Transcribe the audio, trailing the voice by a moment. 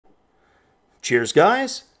Cheers,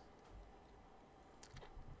 guys.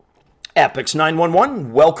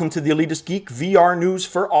 Epix911, welcome to the Elitist Geek VR news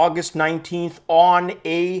for August 19th on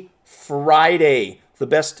a Friday. The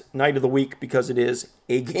best night of the week because it is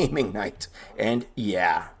a gaming night. And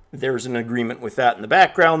yeah, there's an agreement with that in the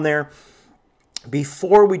background there.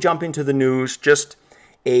 Before we jump into the news, just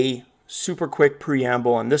a super quick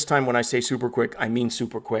preamble. And this time when I say super quick, I mean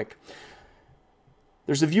super quick.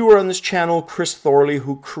 There's a viewer on this channel, Chris Thorley,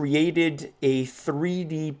 who created a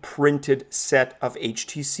 3D printed set of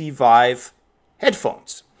HTC Vive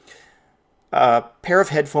headphones. A pair of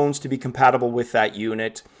headphones to be compatible with that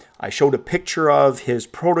unit. I showed a picture of his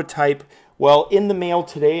prototype. Well, in the mail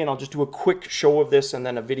today, and I'll just do a quick show of this and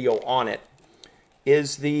then a video on it,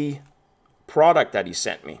 is the product that he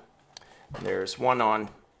sent me. There's one on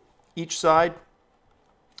each side.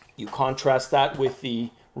 You contrast that with the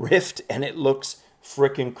Rift and it looks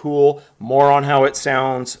freaking cool. More on how it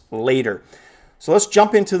sounds later. So let's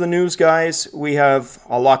jump into the news, guys. We have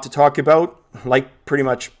a lot to talk about, like pretty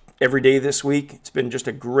much every day this week. It's been just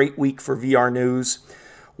a great week for VR news.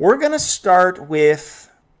 We're going to start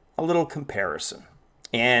with a little comparison.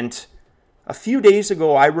 And a few days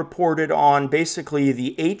ago, I reported on basically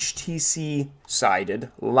the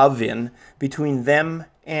HTC-sided love-in between them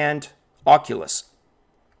and Oculus.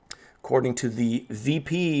 According to the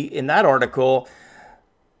VP in that article,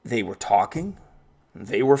 they were talking,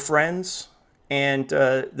 they were friends, and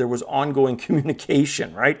there was ongoing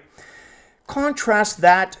communication, right? Contrast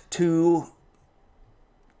that to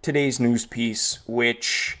today's news piece,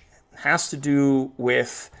 which has to do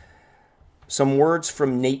with some words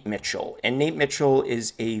from Nate Mitchell. And Nate Mitchell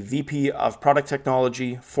is a VP of product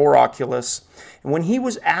technology for Oculus. And when he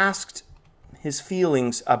was asked his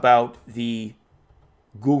feelings about the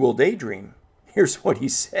Google Daydream, here's what he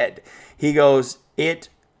said. He goes, it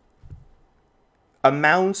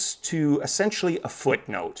amounts to essentially a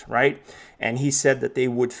footnote, right? And he said that they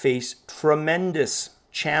would face tremendous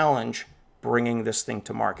challenge bringing this thing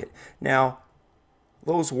to market. Now,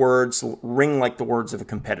 those words ring like the words of a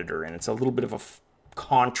competitor, and it's a little bit of a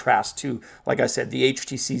contrast to, like I said, the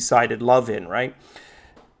HTC-sided love-in, right?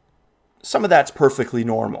 Some of that's perfectly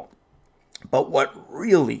normal. But what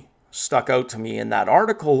really stuck out to me in that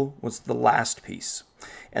article was the last piece.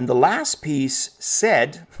 And the last piece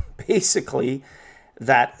said, basically,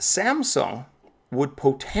 that Samsung would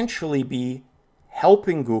potentially be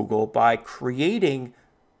helping Google by creating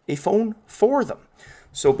a phone for them.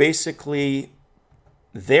 So basically,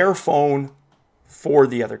 their phone for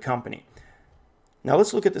the other company. Now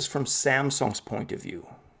let's look at this from Samsung's point of view,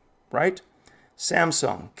 right?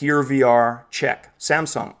 Samsung Gear VR, check.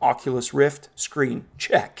 Samsung Oculus Rift, screen,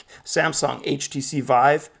 check. Samsung HTC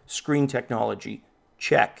Vive, screen technology,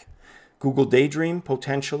 check. Google Daydream,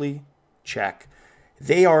 potentially, check.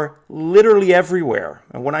 They are literally everywhere.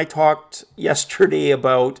 And when I talked yesterday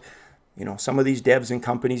about, some of these devs and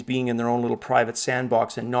companies being in their own little private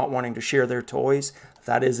sandbox and not wanting to share their toys,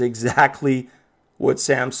 that is exactly what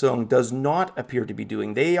Samsung does not appear to be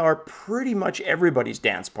doing. They are pretty much everybody's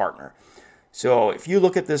dance partner. So if you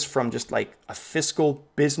look at this from just like a fiscal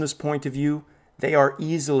business point of view, they are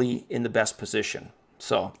easily in the best position.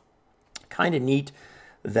 So kind of neat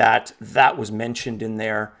that that was mentioned in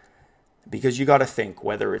there, because you got to think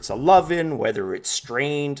whether it's a love-in, whether it's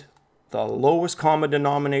strained, the lowest common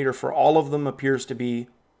denominator for all of them appears to be,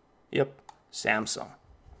 yep, Samsung.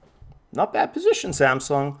 Not bad position,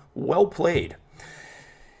 Samsung. Well played.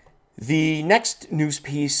 The next news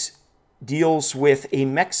piece deals with a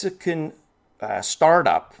Mexican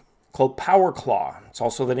startup called Powerclaw. It's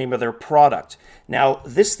also the name of their product. Now,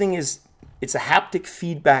 this thing it's a haptic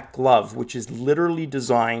feedback glove, which is literally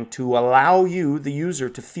designed to allow you, the user,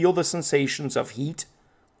 to feel the sensations of heat,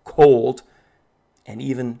 cold, and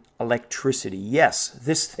even electricity. Yes,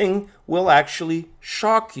 this thing will actually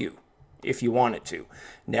shock you if you want it to.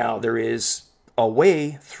 Now, there is a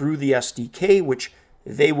way through the SDK, which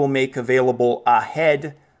they will make available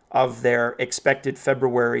ahead of their expected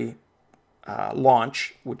February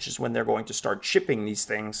launch, which is when they're going to start shipping these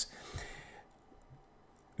things.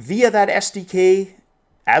 Via that SDK,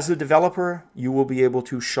 as a developer, you will be able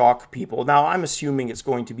to shock people. Now, I'm assuming it's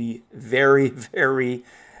going to be very, very,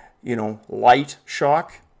 light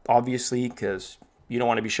shock, obviously, because you don't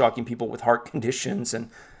want to be shocking people with heart conditions and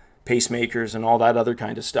pacemakers and all that other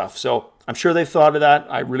kind of stuff. So I'm sure they've thought of that.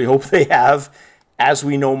 I really hope they have. As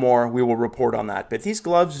we know more, we will report on that. But these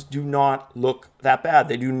gloves do not look that bad.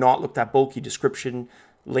 They do not look that bulky. Description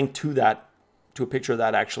linked to that, to a picture of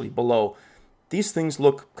that actually below. These things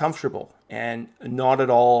look comfortable and not at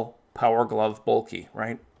all Power Glove bulky,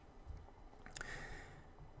 right?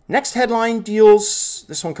 Next headline deals,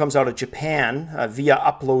 this one comes out of Japan via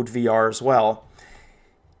Upload VR as well,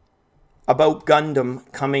 about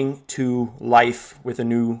Gundam coming to life with a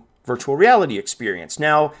new virtual reality experience.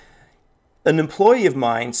 Now, an employee of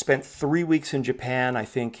mine spent 3 weeks in Japan, I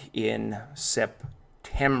think in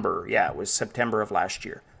September. Yeah, it was September of last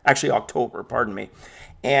year. Actually, October, pardon me.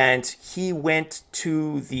 And he went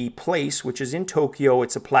to the place, which is in Tokyo.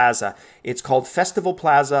 It's a plaza. It's called Festival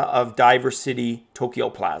Plaza of Diver City,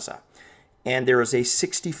 Tokyo Plaza. And there is a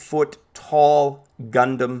 60-foot tall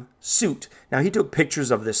Gundam suit. Now, he took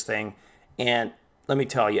pictures of this thing, and let me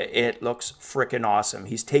tell you, it looks freaking awesome.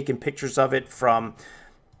 He's taken pictures of it from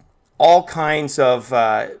all kinds of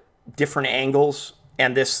different angles,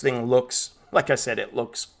 and this thing looks, like I said, it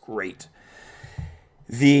looks great.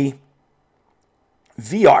 The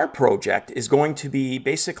VR project is going to be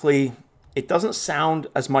basically, it doesn't sound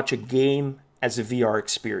as much a game as a VR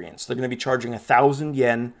experience. They're going to be charging 1,000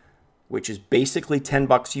 yen, which is basically 10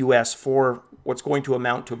 bucks US for what's going to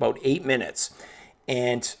amount to about 8 minutes.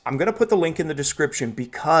 And I'm going to put the link in the description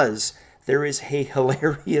because there is a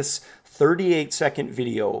hilarious 38-second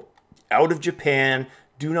video out of Japan.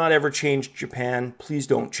 Do not ever change Japan. Please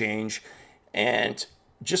don't change. And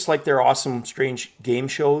just like their awesome, strange game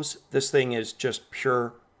shows, this thing is just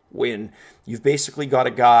pure win. You've basically got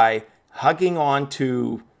a guy hugging on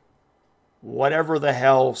to whatever the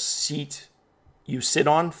hell seat you sit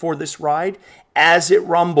on for this ride as it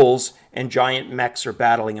rumbles and giant mechs are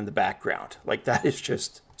battling in the background. Like, that is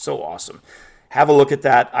just so awesome. Have a look at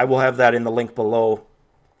that. I will have that in the link below.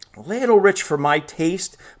 A little rich for my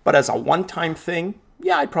taste, but as a one-time thing,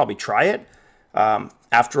 yeah, I'd probably try it.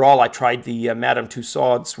 After all, I tried the Madame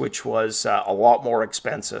Tussauds, which was a lot more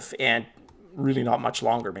expensive and really not much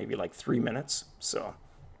longer, maybe like 3 minutes. So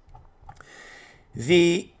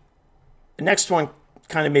the next one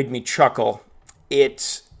kind of made me chuckle.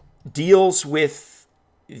 It deals with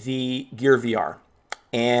the Gear VR,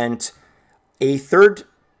 and a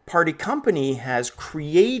third-party company has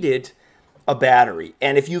created a battery.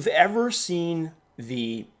 And if you've ever seen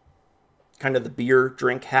the kind of the beer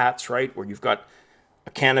drink hats, right, where you've got a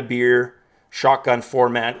can of beer, shotgun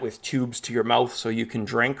format with tubes to your mouth so you can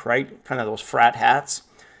drink, right? Kind of those frat hats.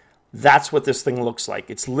 That's what this thing looks like.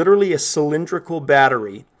 It's literally a cylindrical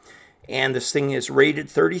battery, and this thing is rated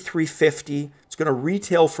 3350. It's going to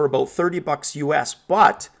retail for about 30 bucks US,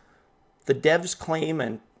 but the devs claim,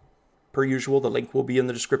 and per usual, the link will be in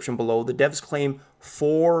the description below, the devs claim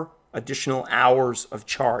 4 additional hours of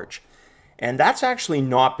charge. And that's actually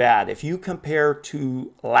not bad. If you compare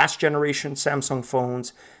to last generation Samsung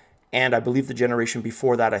phones, and I believe the generation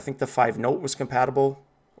before that, I think the 5 Note was compatible,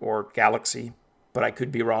 or Galaxy, but I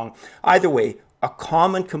could be wrong. Either way, a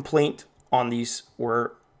common complaint on these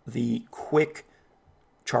were the quick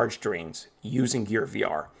charge drains using Gear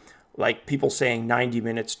VR. Like people saying 90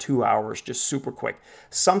 minutes, 2 hours, just super quick.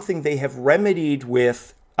 Something they have remedied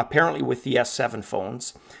with, apparently with the S7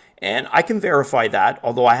 phones. And I can verify that,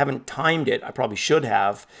 although I haven't timed it. I probably should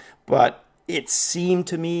have, but it seemed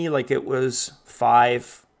to me like it was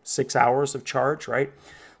 5-6 hours of charge, right?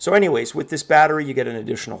 So anyways, with this battery, you get an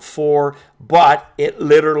additional 4, but it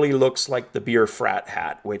literally looks like the beer frat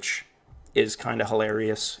hat, which is kind of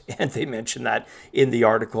hilarious. And they mentioned that in the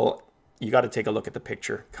article. You got to take a look at the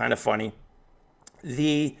picture. Kind of funny.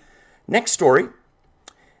 The next story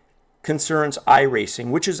concerns iRacing,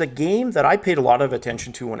 which is a game that I paid a lot of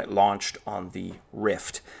attention to when it launched on the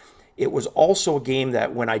Rift. It was also a game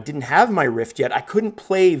that when I didn't have my Rift yet, I couldn't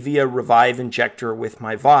play via Revive Injector with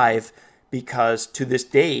my Vive because to this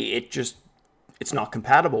day, it's not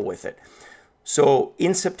compatible with it. So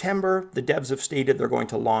in September, the devs have stated they're going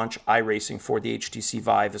to launch iRacing for the HTC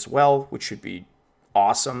Vive as well, which should be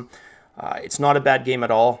awesome. It's not a bad game at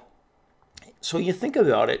all. So you think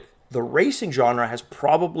about it, the racing genre has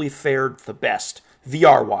probably fared the best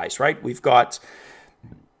VR-wise, right? We've got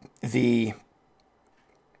the,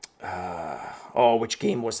 which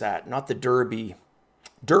game was that? Not the Derby,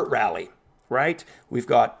 Dirt Rally, right? We've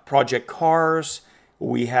got Project Cars,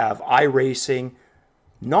 we have iRacing,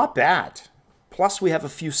 not bad. Plus we have a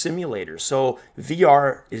few simulators. So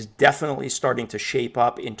VR is definitely starting to shape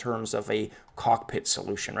up in terms of a cockpit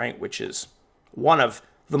solution, right? Which is one of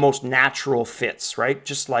the most natural fits, right?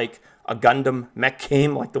 Just like a Gundam mech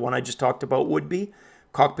game like the one I just talked about would be.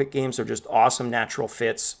 Cockpit games are just awesome natural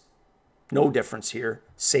fits. No difference here.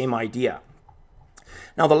 Same idea.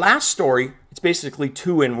 Now the last story, it's basically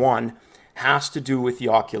 2 in 1, has to do with the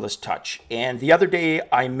Oculus Touch. And the other day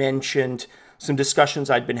I mentioned some discussions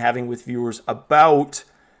I'd been having with viewers about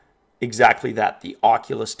exactly that, the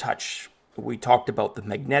Oculus Touch. We talked about the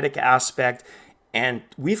magnetic aspect, And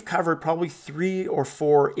we've covered probably 3 or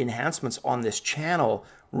 4 enhancements on this channel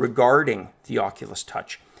regarding the Oculus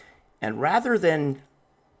Touch. And rather than,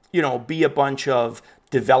 be a bunch of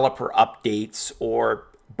developer updates or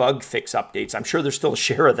bug fix updates, I'm sure there's still a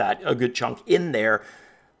share of that, a good chunk in there.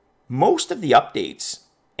 Most of the updates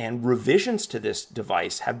and revisions to this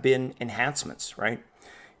device have been enhancements, right?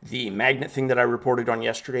 The magnet thing that I reported on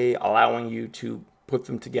yesterday, allowing you to put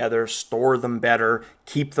them together, store them better,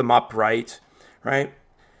 keep them upright, right?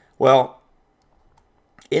 Well,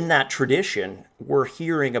 in that tradition, we're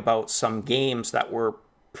hearing about some games that were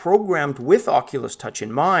programmed with Oculus Touch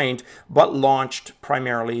in mind, but launched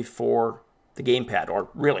primarily for the gamepad, or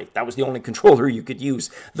really, that was the only controller you could use.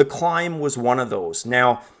 The Climb was one of those.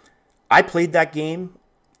 Now, I played that game.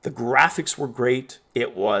 The graphics were great.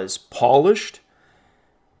 It was polished.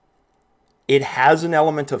 It has an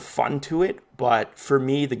element of fun to it, but for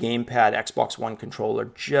me, the gamepad Xbox One controller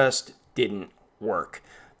just didn't work.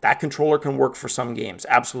 That controller can work for some games.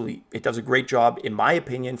 Absolutely. It does a great job, in my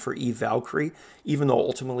opinion, for Eve Valkyrie, even though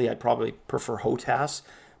ultimately I'd probably prefer HOTAS.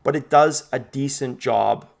 But it does a decent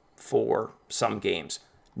job for some games.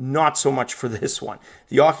 Not so much for this one.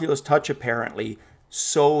 The Oculus Touch, apparently,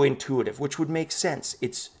 so intuitive, which would make sense.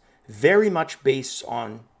 It's very much based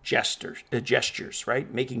on gestures,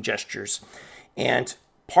 right? Making gestures. And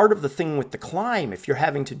part of the thing with the Climb, if you're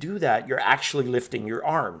having to do that, you're actually lifting your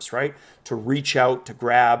arms, right? To reach out, to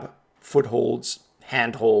grab footholds,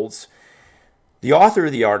 handholds. The author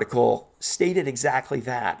of the article stated exactly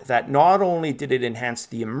that not only did it enhance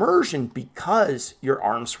the immersion because your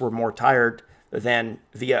arms were more tired than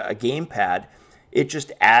via a gamepad, it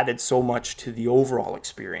just added so much to the overall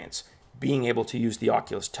experience, being able to use the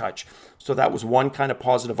Oculus Touch. So that was one kind of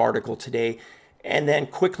positive article today. And then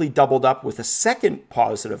quickly doubled up with a second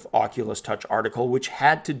positive Oculus Touch article, which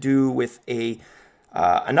had to do with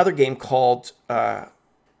another game called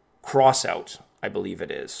Crossout, I believe it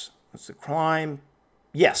is. What's the Climb?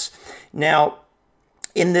 Yes. Now,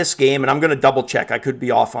 in this game, and I'm going to double check, I could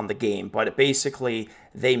be off on the game, but basically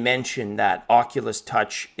they mention that Oculus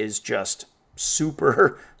Touch is just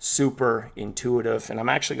super, super intuitive. And I'm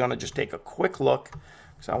actually going to just take a quick look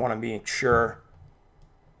because I want to make sure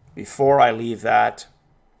before I leave that.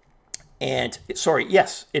 And sorry,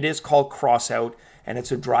 yes, it is called Crossout, and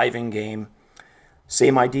it's a driving game.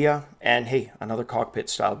 Same idea, and hey, another cockpit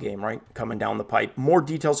style game, right? Coming down the pipe. More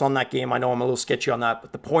details on that game. I know I'm a little sketchy on that,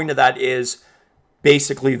 but the point of that is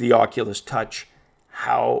basically the Oculus Touch,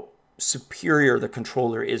 how superior the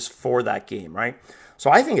controller is for that game, right? So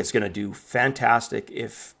I think it's going to do fantastic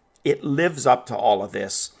if it lives up to all of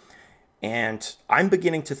this. And I'm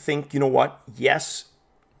beginning to think, you know what? Yes,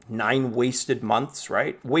 9 wasted months,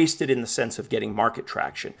 right? Wasted in the sense of getting market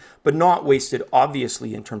traction, but not wasted,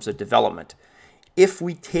 obviously, in terms of development. If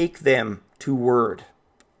we take them to word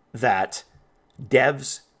that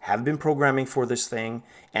devs have been programming for this thing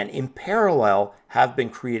and in parallel have been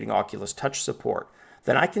creating Oculus Touch support,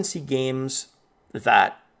 then I can see games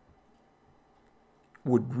that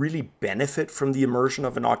would really benefit from the immersion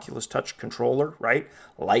of an Oculus Touch controller, right?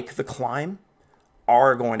 Like the Climb,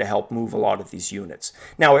 are going to help move a lot of these units.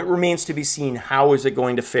 Now, it remains to be seen how is it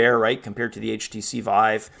going to fare, right, compared to the HTC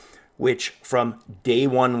Vive, which from day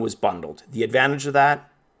one was bundled. The advantage of that,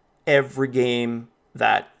 every game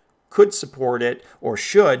that could support it or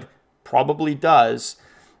should probably does,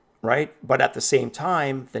 right? But at the same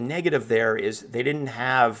time, the negative there is they didn't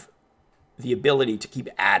have the ability to keep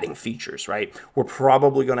adding features, right? We're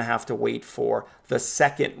probably going to have to wait for the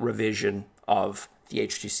second revision of the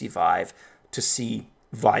HTC Vive to see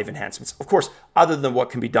Vive enhancements. Of course, other than what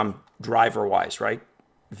can be done driver-wise, right?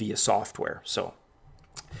 Via software. So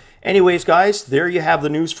anyways, guys, there you have the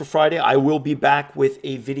news for Friday. I will be back with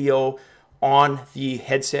a video on the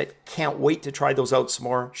headset. Can't wait to try those out some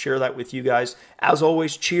more. Share that with you guys. As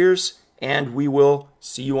always, cheers, and we will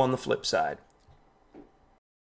see you on the flip side.